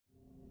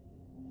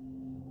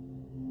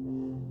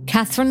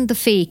Catherine the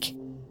Fake,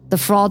 the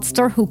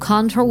fraudster who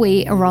conned her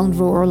way around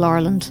rural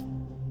Ireland.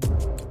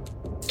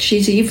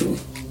 She's evil.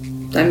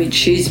 I mean,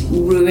 she's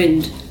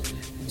ruined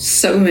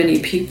so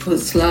many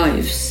people's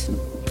lives.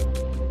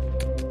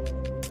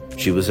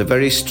 She was a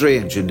very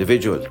strange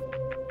individual.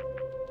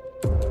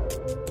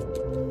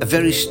 A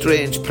very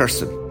strange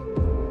person.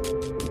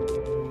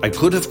 I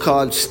could have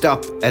called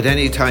stop at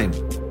any time,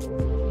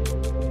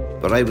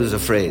 but I was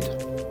afraid.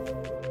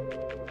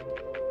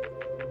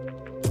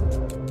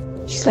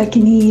 She's like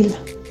an eel,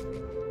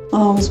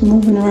 always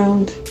moving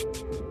around.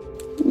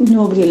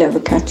 Nobody will ever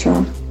catch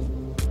her.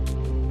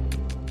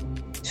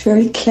 She's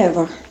very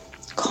clever,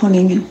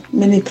 cunning and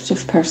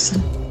manipulative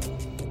person.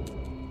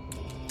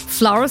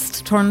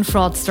 Florist turned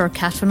fraudster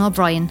Catherine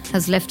O'Brien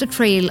has left a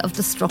trail of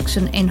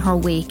destruction in her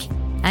wake,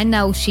 and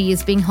now she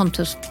is being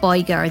hunted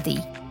by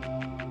Gardaí.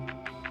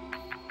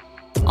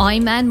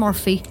 I'm Anne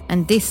Murphy,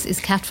 and this is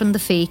Catherine the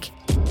Fake,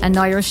 an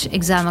Irish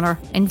Examiner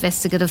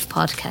investigative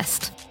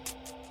podcast.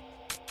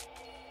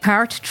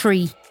 Part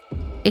 3.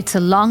 It's a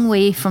long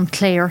way from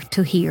Clare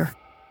to here.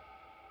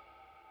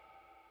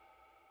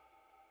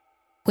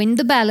 When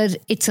the ballad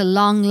It's a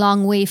Long,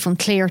 Long Way from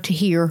Clare to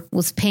Here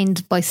was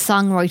penned by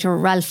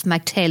songwriter Ralph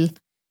McTell,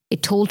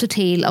 it told a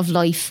tale of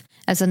life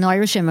as an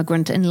Irish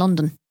immigrant in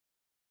London.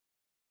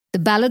 The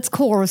ballad's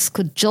chorus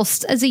could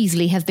just as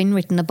easily have been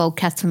written about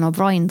Catherine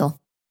O'Brien though,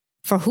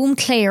 for whom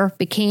Clare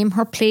became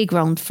her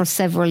playground for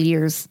several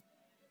years,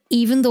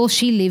 even though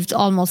she lived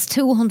almost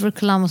 200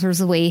 kilometres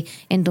away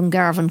in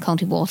Dungarvan,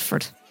 County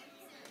Waterford.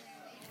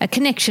 A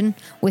connection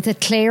with a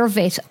Clare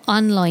vet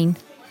online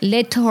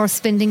led to her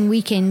spending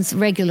weekends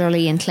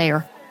regularly in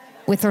Clare,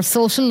 with her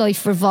social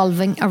life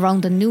revolving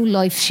around the new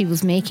life she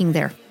was making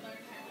there.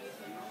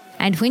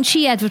 And when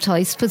she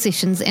advertised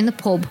positions in a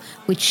pub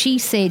which she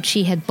said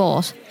she had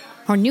bought,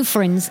 her new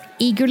friends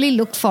eagerly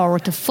looked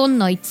forward to fun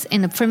nights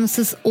in a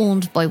premises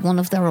owned by one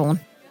of their own.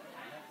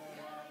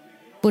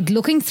 But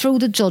looking through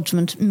the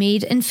judgment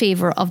made in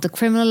favour of the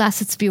Criminal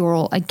Assets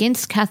Bureau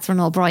against Catherine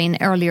O'Brien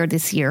earlier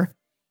this year,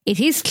 it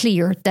is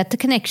clear that the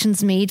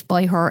connections made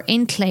by her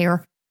in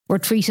Clare were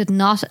treated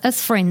not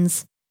as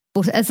friends,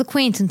 but as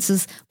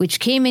acquaintances which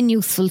came in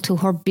useful to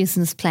her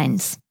business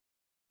plans.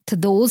 To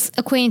those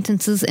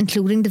acquaintances,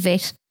 including the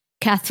vet,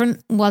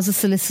 Catherine was a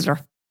solicitor,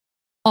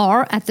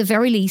 or at the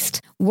very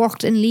least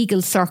worked in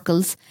legal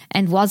circles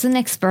and was an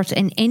expert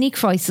in any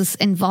crisis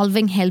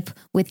involving help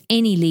with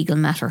any legal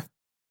matter.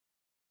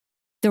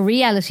 The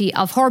reality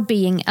of her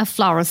being a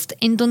florist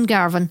in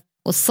Dungarvan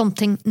was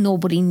something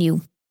nobody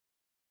knew.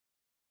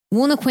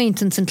 One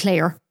acquaintance in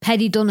Clare,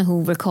 Paddy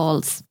Donoghue,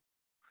 recalls.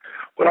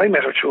 Well, I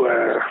met her through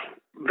a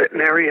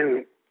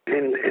veterinarian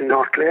in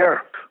North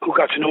Clare who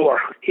got to know her.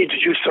 He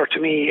introduced her to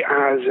me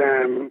as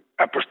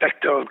a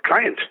prospective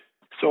client.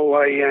 So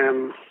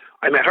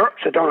I met her,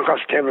 sat down across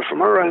the table from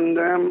her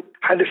and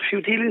had a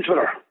few dealings with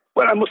her.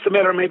 Well, I must have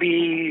met her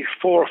maybe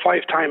 4 or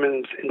 5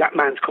 times in that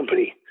man's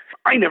company.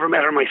 I never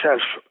met her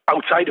myself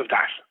outside of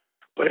that.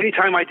 But any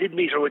time I did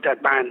meet her with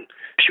that man,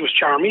 she was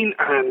charming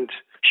and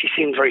she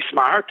seemed very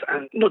smart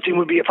and nothing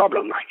would be a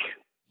problem like.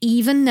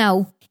 Even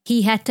now,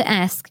 he had to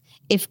ask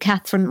if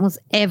Catherine was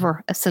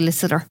ever a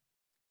solicitor.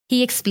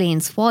 He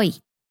explains why.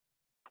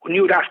 When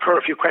you would ask her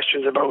a few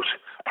questions about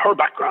her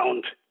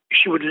background,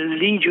 she would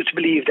lead you to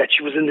believe that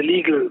she was in the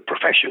legal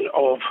profession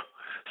of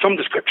some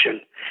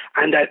description,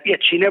 and that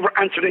yet she never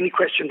answered any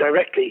question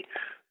directly.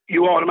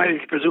 You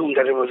automatically presume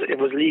that it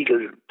was legal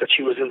that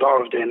she was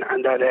involved in,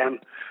 and that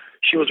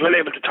she was well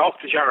able to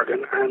talk the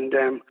jargon.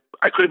 And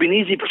I could have been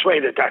easily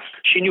persuaded that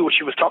she knew what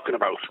she was talking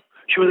about.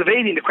 She was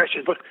evading the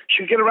questions, but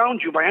she would get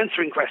around you by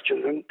answering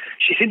questions, and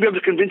she seemed to be able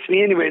to convince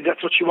me anyway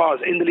that's what she was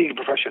in the legal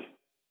profession.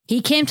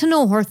 He came to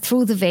know her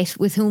through the vet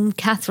with whom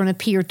Catherine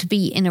appeared to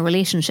be in a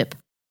relationship.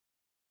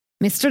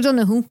 Mr.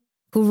 Donoghue,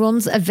 who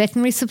runs a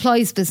veterinary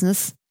supplies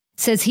business,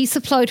 says he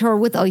supplied her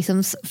with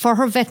items for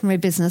her veterinary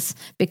business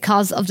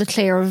because of the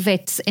Clare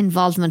vet's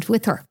involvement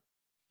with her.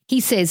 He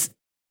says,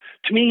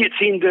 to me, it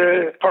seemed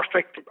the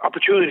perfect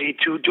opportunity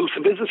to do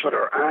some business with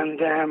her,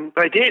 and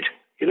I did,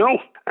 you know,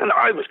 and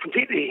I was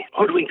completely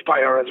hoodwinked by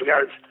her as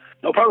regards,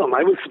 no problem,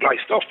 I will supply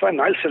stuff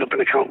and I'll set up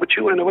an account with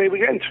you and away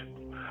we went.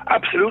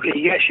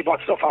 Absolutely, yes, she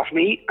bought stuff off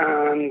me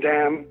and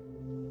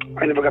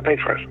I never got paid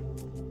for it.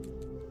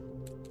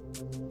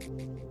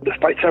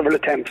 Despite several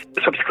attempts,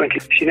 subsequently,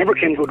 she never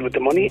came good with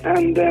the money,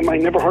 and I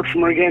never heard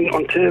from her again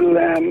until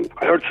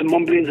I heard some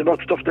mumblings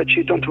about stuff that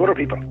she'd done to other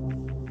people.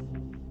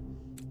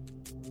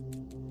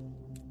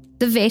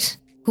 The vet,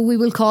 who we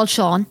will call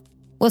Sean,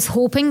 was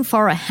hoping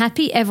for a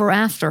happy ever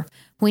after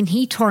when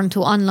he turned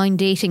to online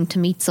dating to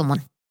meet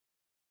someone.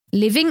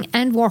 Living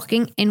and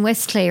working in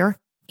West Clare,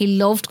 he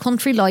loved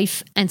country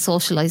life and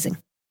socialising.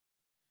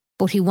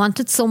 But he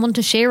wanted someone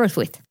to share it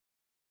with.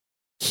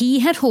 He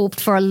had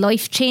hoped for a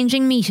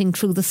life-changing meeting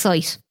through the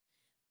site,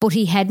 but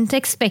he hadn't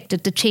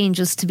expected the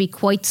changes to be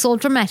quite so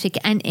dramatic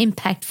and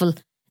impactful,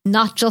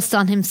 not just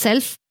on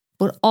himself,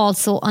 but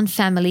also on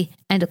family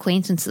and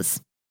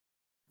acquaintances.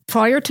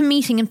 Prior to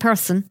meeting in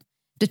person,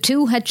 The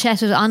two had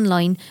chatted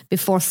online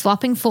before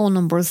swapping phone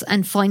numbers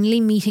and finally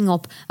meeting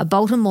up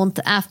about a month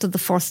after the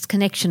first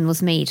connection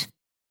was made.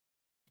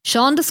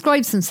 Sean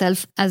describes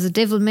himself as a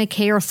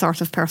devil-may-care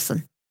sort of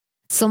person,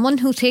 someone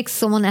who takes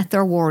someone at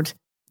their word,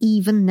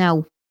 even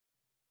now.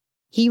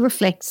 He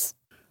reflects.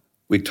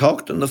 We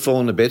talked on the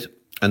phone a bit,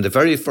 and the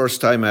very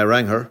first time I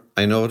rang her,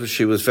 I noticed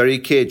she was very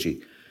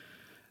cagey,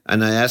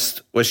 and I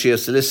asked, was she a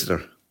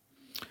solicitor?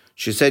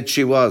 She said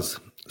she was,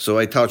 so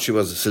I thought she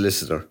was a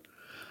solicitor.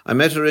 I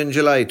met her in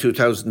July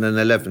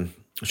 2011.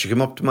 She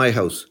came up to my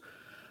house.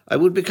 I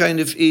would be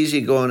kind of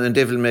easygoing and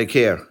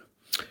devil-may-care.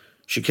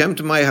 She came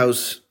to my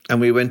house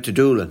and we went to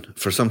Doolin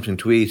for something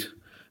to eat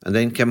and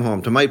then came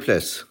home to my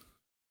place.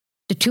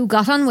 The two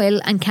got on well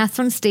and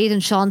Catherine stayed in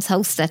Sean's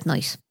house that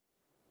night.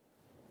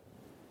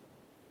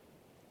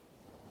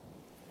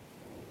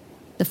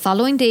 The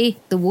following day,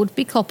 the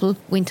would-be couple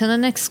went on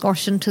an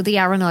excursion to the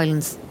Aran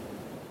Islands.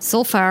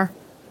 So far,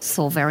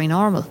 so very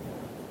normal.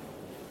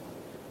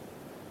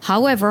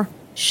 However,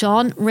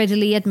 Sean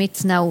readily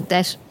admits now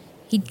that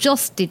he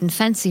just didn't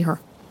fancy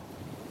her.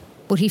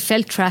 But he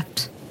felt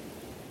trapped.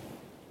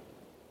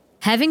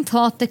 Having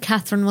thought that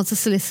Catherine was a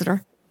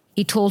solicitor,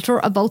 he told her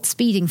about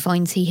speeding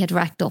fines he had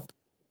racked up.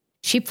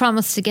 She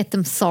promised to get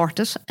them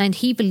sorted and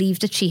he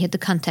believed that she had the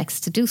contacts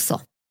to do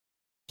so.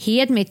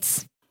 He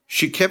admits,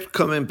 she kept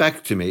coming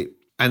back to me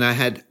and I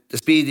had the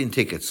speeding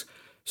tickets,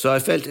 so I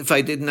felt if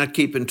I did not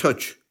keep in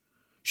touch,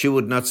 she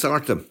would not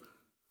sort them.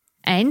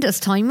 And as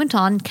time went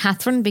on,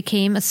 Catherine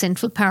became a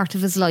central part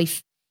of his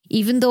life,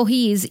 even though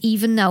he is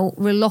even now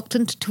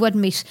reluctant to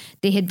admit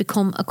they had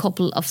become a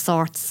couple of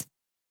sorts.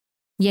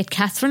 Yet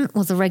Catherine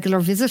was a regular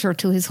visitor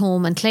to his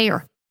home in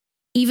Clare,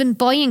 even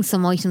buying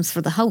some items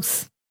for the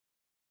house.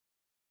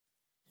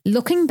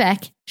 Looking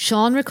back,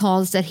 Sean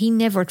recalls that he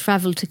never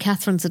travelled to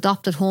Catherine's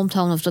adopted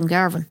hometown of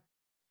Dungarvan.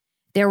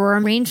 There were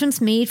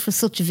arrangements made for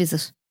such a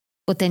visit,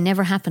 but they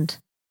never happened.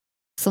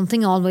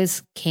 Something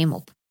always came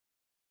up.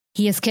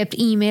 He has kept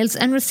emails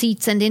and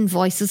receipts and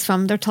invoices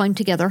from their time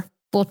together,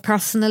 both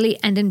personally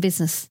and in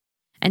business,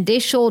 and they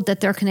showed that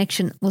their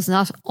connection was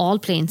not all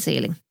plain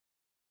sailing.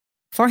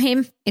 For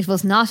him, it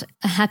was not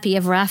a happy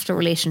ever after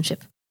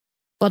relationship.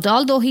 But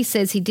although he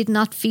says he did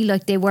not feel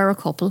like they were a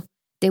couple,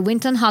 they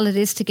went on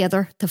holidays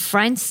together to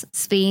France,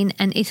 Spain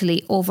and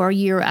Italy over a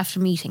year after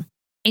meeting,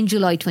 in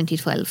July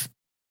 2012.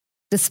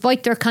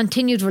 Despite their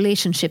continued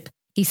relationship,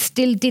 he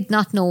still did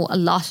not know a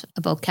lot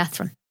about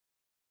Catherine.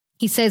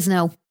 He says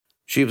now,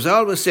 she was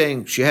always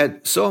saying she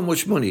had so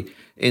much money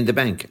in the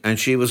bank and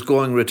she was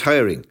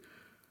retiring.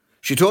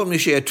 She told me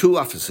she had 2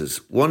 offices,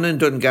 one in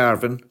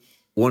Dungarvan,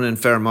 one in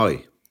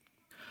Fermoy.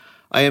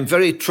 I am a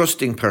very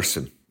trusting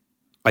person.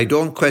 I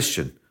don't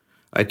question.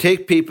 I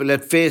take people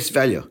at face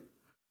value.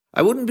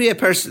 I wouldn't be a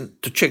person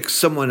to check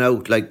someone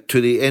out like to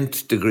the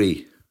nth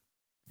degree.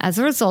 As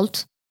a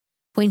result,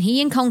 when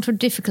he encountered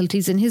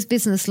difficulties in his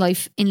business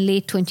life in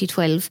late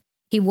 2012,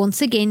 he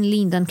once again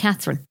leaned on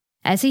Catherine,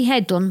 as he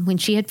had done when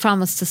she had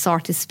promised to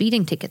sort his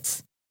speeding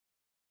tickets.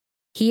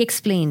 He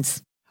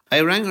explains,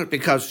 I rang her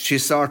because she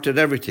sorted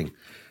everything.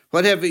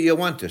 Whatever you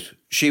wanted,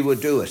 she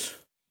would do it.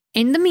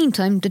 In the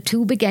meantime, the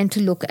two began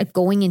to look at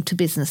going into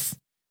business,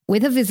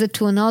 with a visit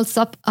to an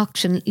Allsop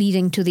auction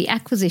leading to the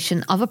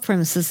acquisition of a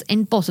premises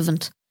in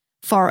Buttevant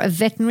for a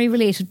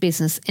veterinary-related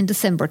business in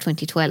December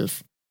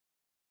 2012.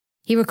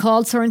 He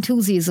recalls her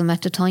enthusiasm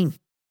at the time.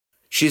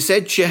 She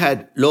said she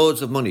had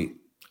loads of money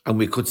and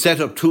we could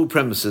set up 2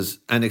 premises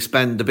and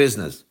expand the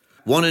business,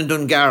 one in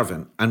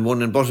Dungarvan and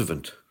one in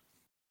Buttevant.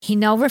 He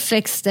now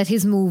reflects that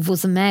his move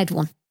was a mad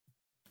one.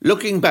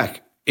 Looking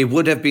back, it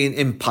would have been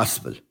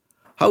impossible.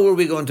 How were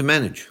we going to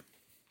manage?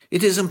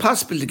 It is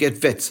impossible to get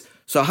vets,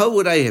 so how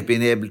would I have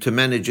been able to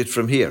manage it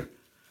from here,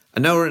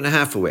 an hour and a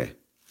half away?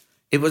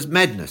 It was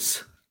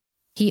madness.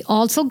 He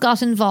also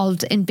got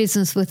involved in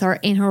business with her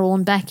in her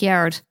own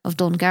backyard of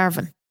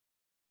Dungarvan.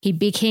 He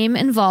became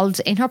involved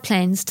in her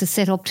plans to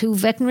set up 2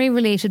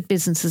 veterinary-related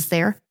businesses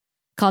there,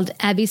 called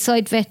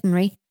Abbeyside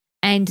Veterinary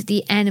and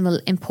the Animal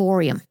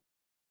Emporium.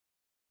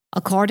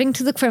 According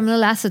to the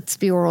Criminal Assets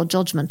Bureau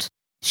judgment,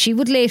 she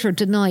would later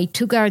deny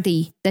to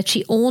Gardaí that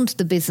she owned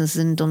the business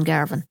in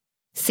Dungarvan,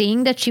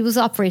 saying that she was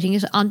operating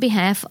it on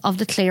behalf of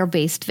the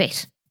Clare-based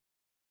vet.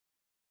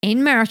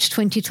 In March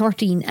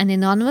 2013, an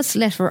anonymous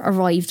letter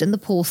arrived in the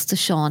post to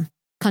Sean,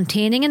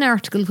 containing an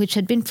article which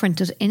had been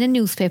printed in a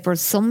newspaper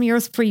some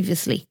years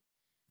previously,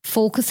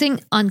 focusing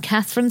on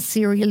Catherine's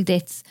serial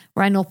debts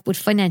ran up with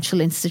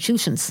financial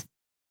institutions.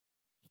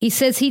 He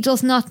says he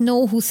does not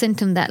know who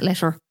sent him that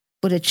letter,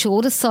 but it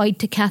showed a side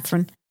to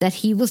Catherine that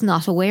he was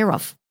not aware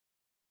of.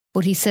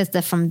 But he says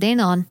that from then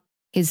on,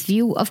 his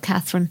view of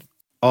Catherine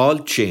all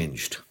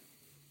changed.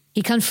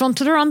 He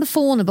confronted her on the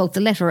phone about the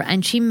letter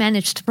and she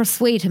managed to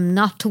persuade him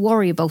not to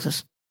worry about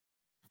it.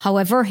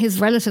 However, his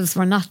relatives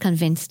were not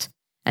convinced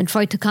and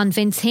tried to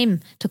convince him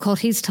to cut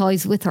his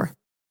ties with her.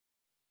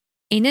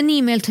 In an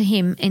email to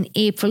him in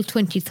April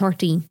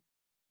 2013,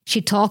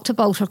 she talked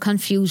about her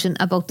confusion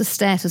about the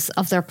status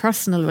of their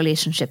personal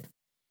relationship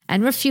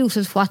and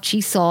refuted what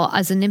she saw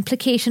as an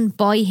implication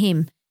by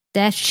him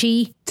that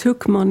she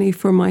took money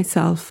for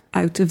myself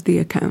out of the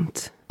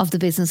account of the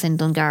business in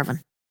Dungarvan.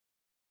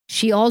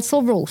 She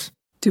also wrote,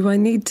 Do I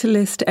need to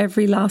list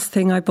every last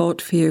thing I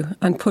bought for you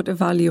and put a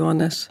value on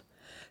it?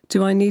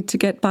 Do I need to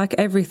get back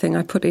everything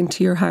I put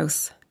into your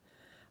house?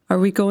 Are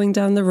we going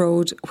down the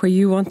road where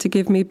you want to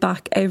give me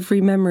back every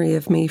memory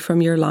of me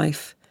from your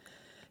life?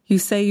 You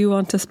say you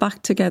want us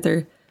back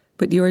together,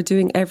 but you are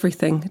doing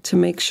everything to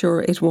make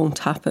sure it won't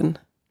happen.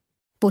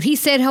 But he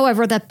said,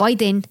 however, that by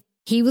then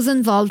he was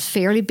involved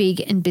fairly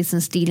big in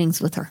business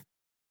dealings with her.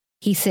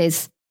 He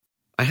says,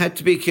 I had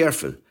to be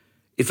careful.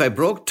 If I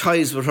broke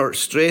ties with her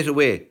straight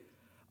away,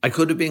 I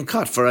could have been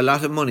caught for a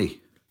lot of money.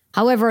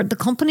 However, the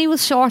company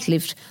was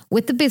short-lived,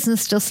 with the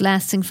business just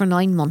lasting for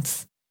 9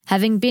 months,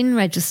 having been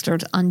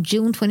registered on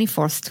June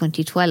 21st,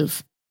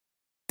 2012.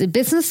 The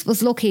business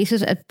was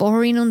located at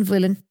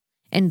Bohrinunvillen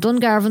in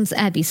Dungarvan's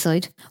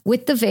Abbey-side,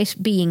 with the vet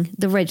being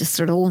the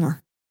registered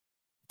owner.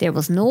 There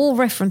was no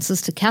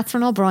references to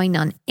Catherine O'Brien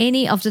on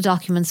any of the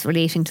documents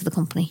relating to the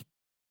company.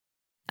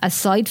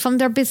 Aside from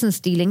their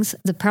business dealings,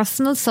 the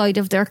personal side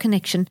of their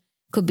connection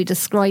could be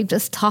described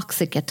as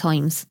toxic at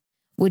times,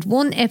 with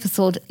one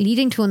episode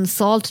leading to an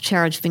assault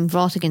charge being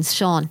brought against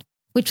Sean,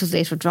 which was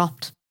later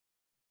dropped.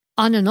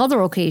 On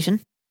another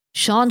occasion,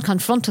 Sean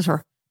confronted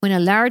her when a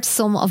large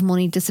sum of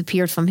money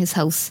disappeared from his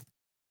house,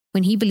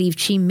 when he believed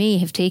she may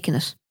have taken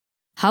it.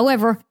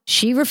 However,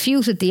 she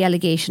refuted the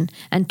allegation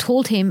and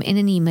told him in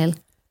an email,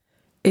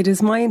 It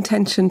is my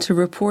intention to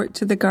report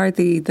to the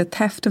Gardaí the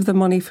theft of the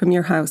money from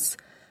your house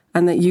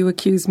and that you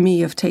accuse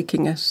me of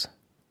taking it.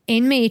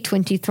 In May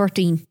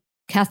 2013,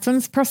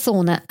 Catherine's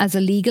persona as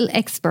a legal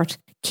expert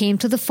came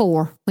to the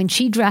fore when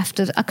she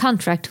drafted a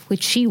contract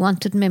which she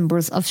wanted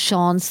members of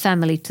Sean's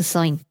family to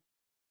sign.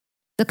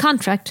 The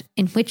contract,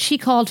 in which she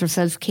called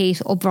herself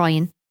Kate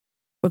O'Brien,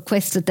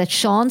 requested that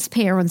Sean's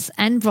parents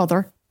and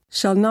brother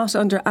shall not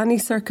under any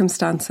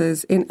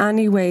circumstances in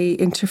any way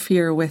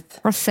interfere with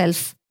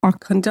herself or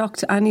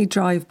conduct any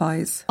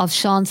drive-bys of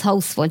Sean's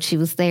house while she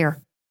was there.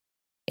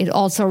 It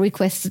also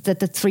requested that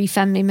the 3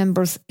 family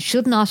members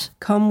should not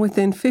come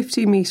within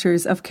 50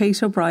 metres of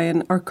Kate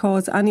O'Brien or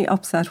cause any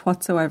upset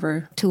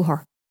whatsoever to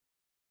her.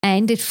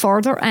 And it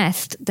further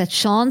asked that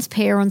Sean's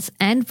parents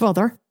and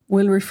brother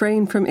will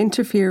refrain from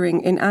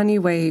interfering in any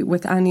way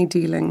with any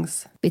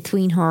dealings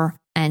between her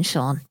and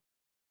Sean.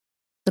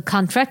 The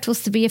contract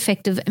was to be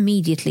effective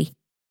immediately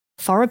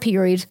for a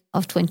period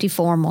of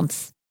 24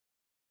 months.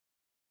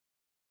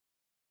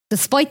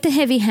 Despite the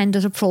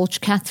heavy-handed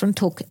approach Catherine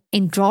took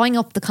in drawing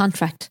up the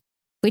contract,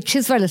 which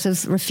his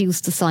relatives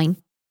refused to sign,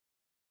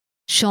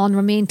 Sean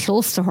remained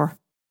close to her,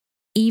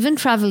 even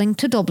travelling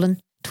to Dublin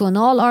to an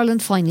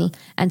All-Ireland final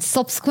and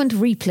subsequent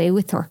replay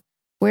with her,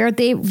 where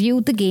they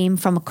viewed the game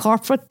from a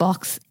corporate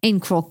box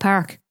in Croke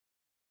Park.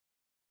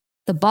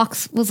 The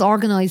box was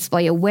organised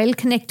by a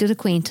well-connected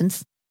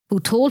acquaintance who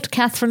told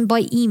Catherine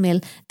by email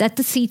that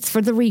the seats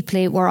for the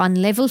replay were on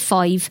level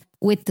 5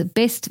 with the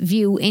best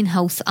view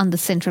in-house on the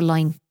centre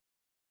line.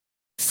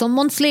 Some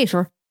months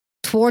later,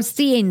 towards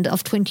the end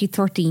of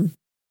 2013,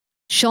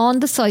 Sean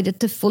decided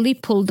to fully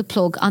pull the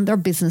plug on their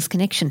business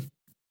connection.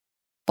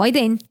 By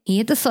then, he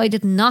had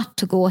decided not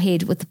to go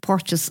ahead with the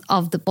purchase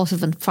of the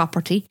Buttevant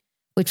property,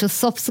 which was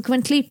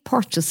subsequently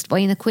purchased by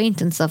an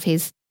acquaintance of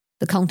his,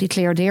 the County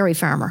Clare dairy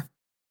farmer.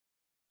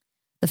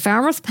 The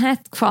farmer's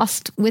path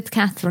crossed with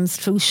Catherine's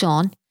through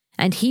Sean,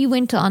 and he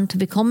went on to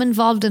become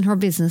involved in her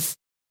business,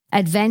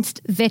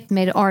 Advanced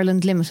VetMed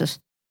Ireland Limited,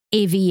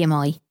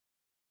 AVMI.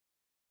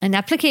 An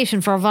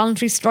application for a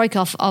voluntary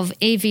strike-off of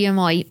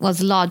AVMI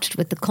was lodged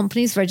with the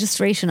company's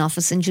registration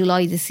office in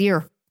July this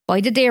year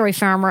by the dairy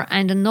farmer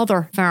and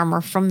another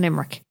farmer from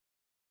Limerick.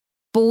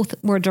 Both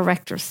were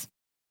directors.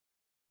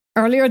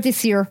 Earlier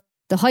this year,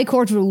 the High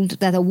Court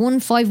ruled that a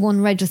 151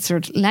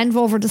 registered Land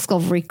Rover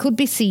Discovery could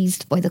be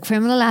seized by the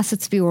Criminal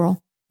Assets Bureau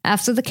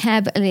after the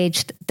cab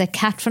alleged that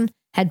Catherine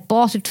had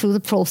bought it through the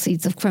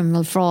proceeds of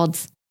criminal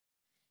frauds.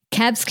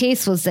 Cab's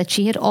case was that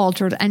she had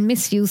altered and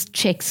misused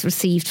cheques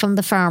received from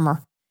the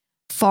farmer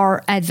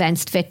for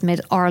Advanced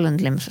VetMed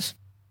Ireland Limited.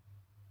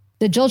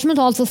 The judgment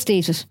also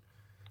stated,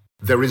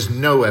 There is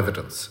no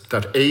evidence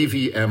that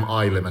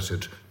AVMI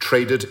Limited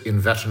traded in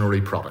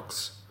veterinary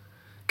products.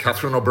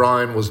 Catherine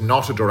O'Brien was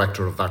not a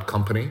director of that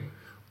company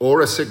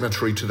or a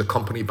signatory to the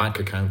company bank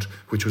account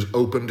which was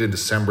opened in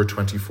December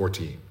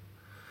 2014.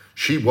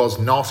 She was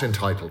not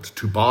entitled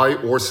to buy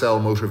or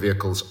sell motor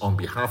vehicles on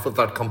behalf of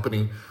that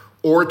company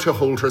or to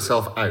hold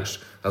herself out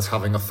as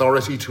having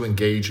authority to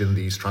engage in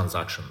these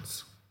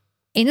transactions.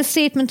 In a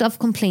statement of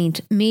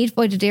complaint made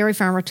by the dairy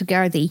farmer to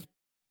Gardaí,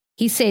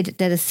 he said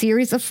that a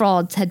series of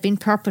frauds had been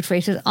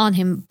perpetrated on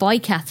him by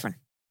Catherine.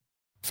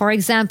 For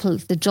example,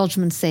 the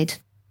judgment said,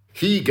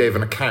 He gave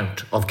an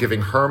account of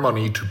giving her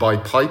money to buy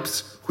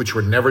pipes which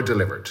were never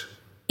delivered.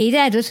 It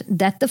added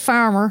that the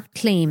farmer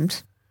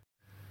claimed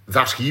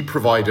that he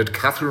provided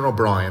Catherine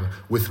O'Brien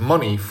with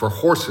money for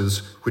horses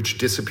which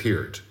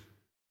disappeared.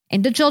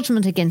 In the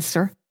judgment against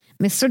her,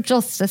 Mr.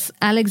 Justice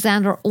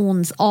Alexander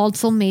Owens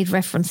also made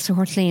reference to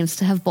her claims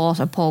to have bought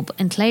a pub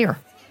in Clare.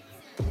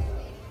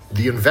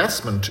 The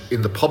investment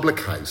in the public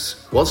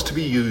house was to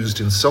be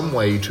used in some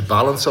way to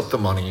balance up the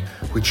money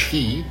which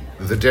he,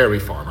 the dairy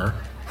farmer,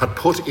 had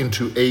put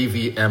into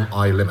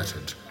AVMI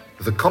Limited,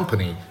 the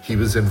company he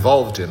was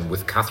involved in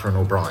with Catherine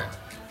O'Brien.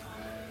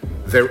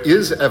 There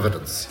is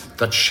evidence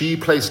that she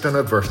placed an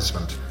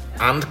advertisement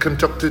and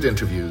conducted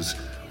interviews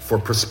for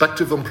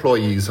prospective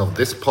employees of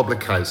this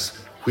public house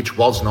which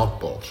was not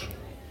bought.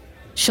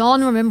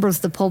 Sean remembers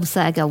the pub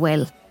saga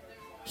well.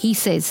 He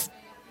says,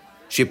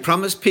 She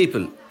promised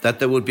people that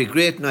there would be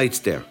great nights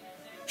there.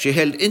 She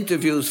held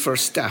interviews for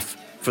staff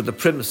for the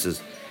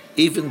premises,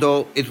 even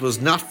though it was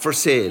not for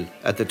sale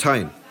at the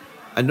time.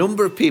 A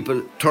number of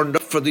people turned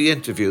up for the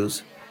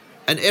interviews,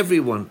 and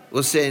everyone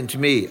was saying to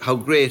me how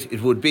great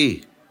it would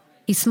be.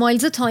 He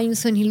smiles at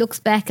times when he looks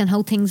back on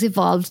how things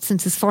evolved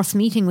since his first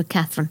meeting with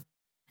Catherine,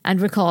 and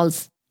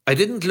recalls, I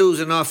didn't lose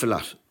an awful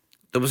lot.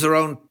 There was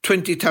around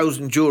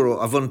 €20,000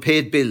 of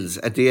unpaid bills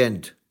at the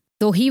end.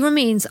 Though he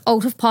remains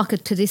out of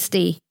pocket to this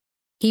day,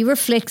 he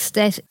reflects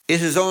that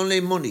it is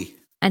only money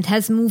and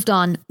has moved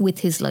on with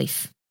his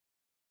life.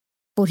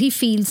 But he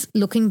feels,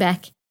 looking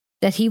back,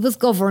 that he was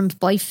governed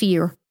by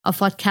fear of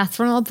what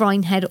Catherine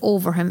O'Brien had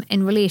over him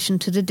in relation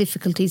to the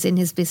difficulties in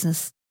his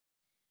business,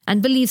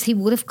 and believes he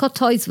would have cut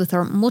ties with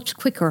her much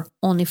quicker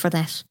only for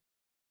that.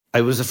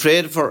 I was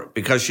afraid of her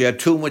because she had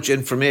too much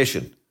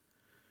information.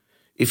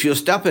 If you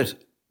stop it,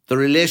 the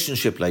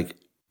relationship,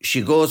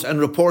 she goes and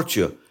reports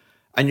you,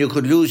 and you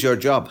could lose your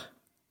job.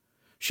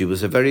 She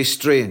was a very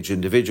strange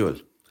individual.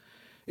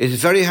 It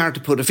is very hard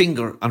to put a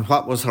finger on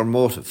what was her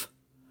motive.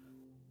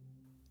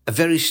 A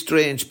very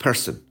strange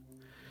person.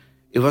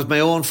 It was my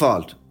own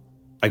fault.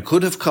 I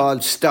could have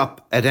called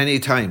stop at any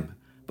time,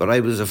 but I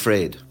was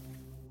afraid.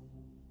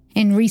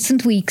 In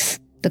recent weeks,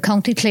 the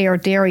County Clare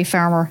dairy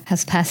farmer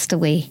has passed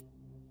away.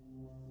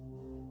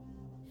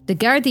 The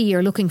Gardaí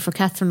are looking for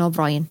Catherine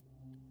O'Brien.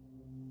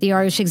 The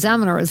Irish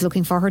Examiner is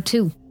looking for her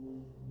too.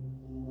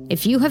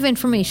 If you have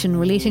information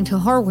relating to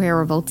her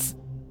whereabouts,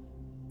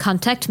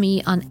 contact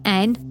me on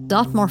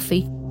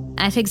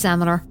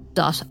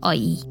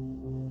ann.murphy@examiner.ie.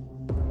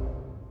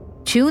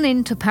 Tune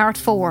in to part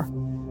 4,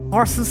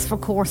 Horses for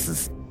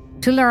Courses,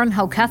 to learn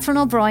how Catherine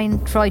O'Brien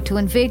tried to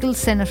inveigle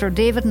Senator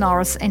David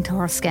Norris into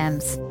her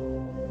scams.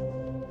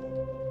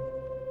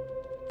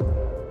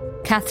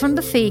 Catherine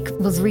the Fake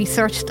was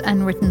researched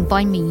and written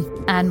by me,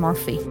 Anne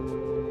Murphy.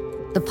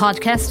 The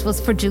podcast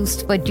was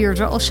produced by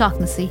Deirdre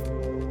O'Shaughnessy,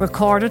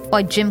 recorded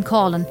by Jim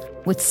Collin,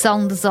 with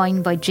sound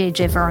design by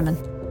JJ Vernon.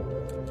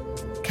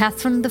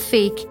 Catherine the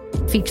Fake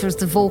features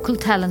the vocal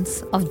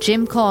talents of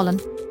Jim Collin,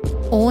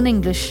 Owen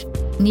English,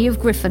 Niamh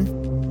Griffin,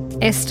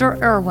 Esther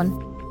Irwin,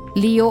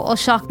 Leo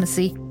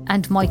O'Shaughnessy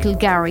and Michael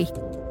Gary,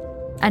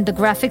 and the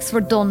graphics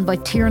were done by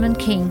Tiernan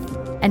King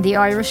and the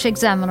Irish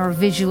Examiner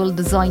visual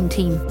design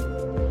team.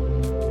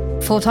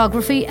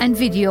 Photography and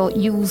video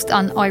used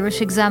on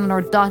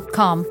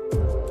irishexaminer.com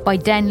by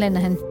Dan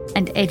Linehan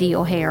and Eddie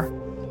O'Hare.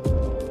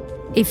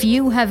 If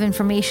you have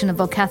information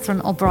about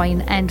Catherine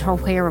O'Brien and her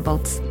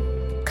whereabouts,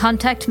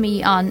 contact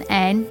me on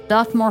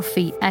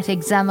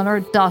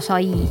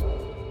ann.murphy@examiner.ie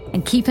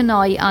and keep an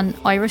eye on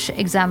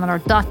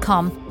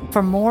irishexaminer.com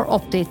for more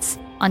updates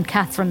on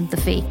Catherine the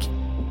Fake.